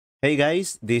Hey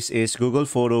guys, this is Google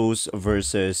Photos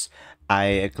versus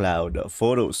iCloud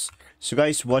Photos. So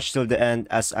guys, watch till the end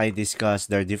as I discuss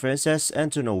their differences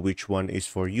and to know which one is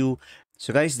for you.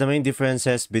 So guys, the main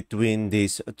differences between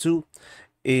these two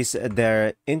is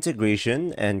their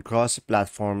integration and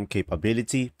cross-platform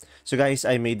capability. So guys,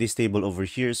 I made this table over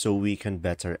here so we can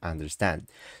better understand.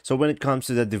 So when it comes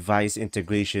to the device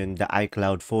integration, the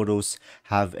iCloud Photos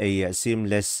have a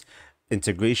seamless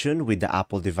integration with the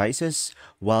Apple devices,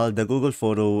 while the Google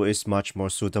Photo is much more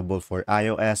suitable for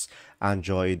iOS,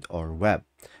 Android, or web.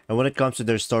 And when it comes to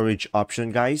their storage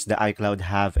option, guys, the iCloud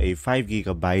have a 5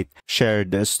 GB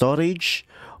shared storage,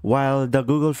 while the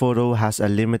Google Photo has a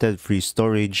limited free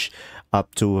storage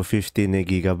up to 15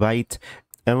 GB.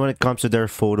 And when it comes to their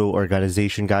photo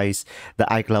organization, guys, the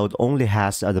iCloud only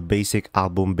has the basic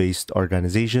album-based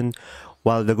organization,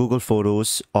 while the Google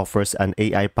Photos offers an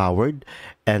AI-powered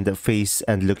and face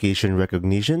and location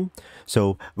recognition.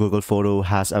 So Google Photo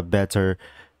has a better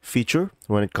feature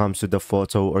when it comes to the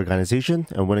photo organization,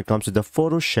 and when it comes to the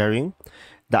photo sharing,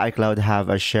 the iCloud have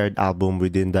a shared album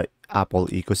within the Apple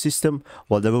ecosystem,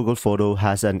 while the Google Photo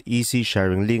has an easy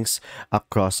sharing links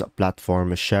across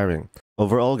platform sharing.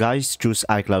 Overall, guys, choose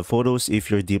iCloud Photos if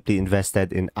you're deeply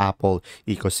invested in Apple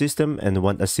ecosystem and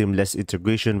want a seamless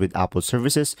integration with Apple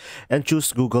services, and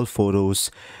choose Google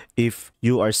Photos if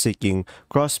you are seeking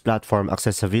cross-platform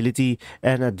accessibility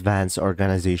and advanced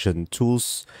organization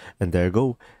tools. And there you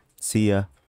go. See ya.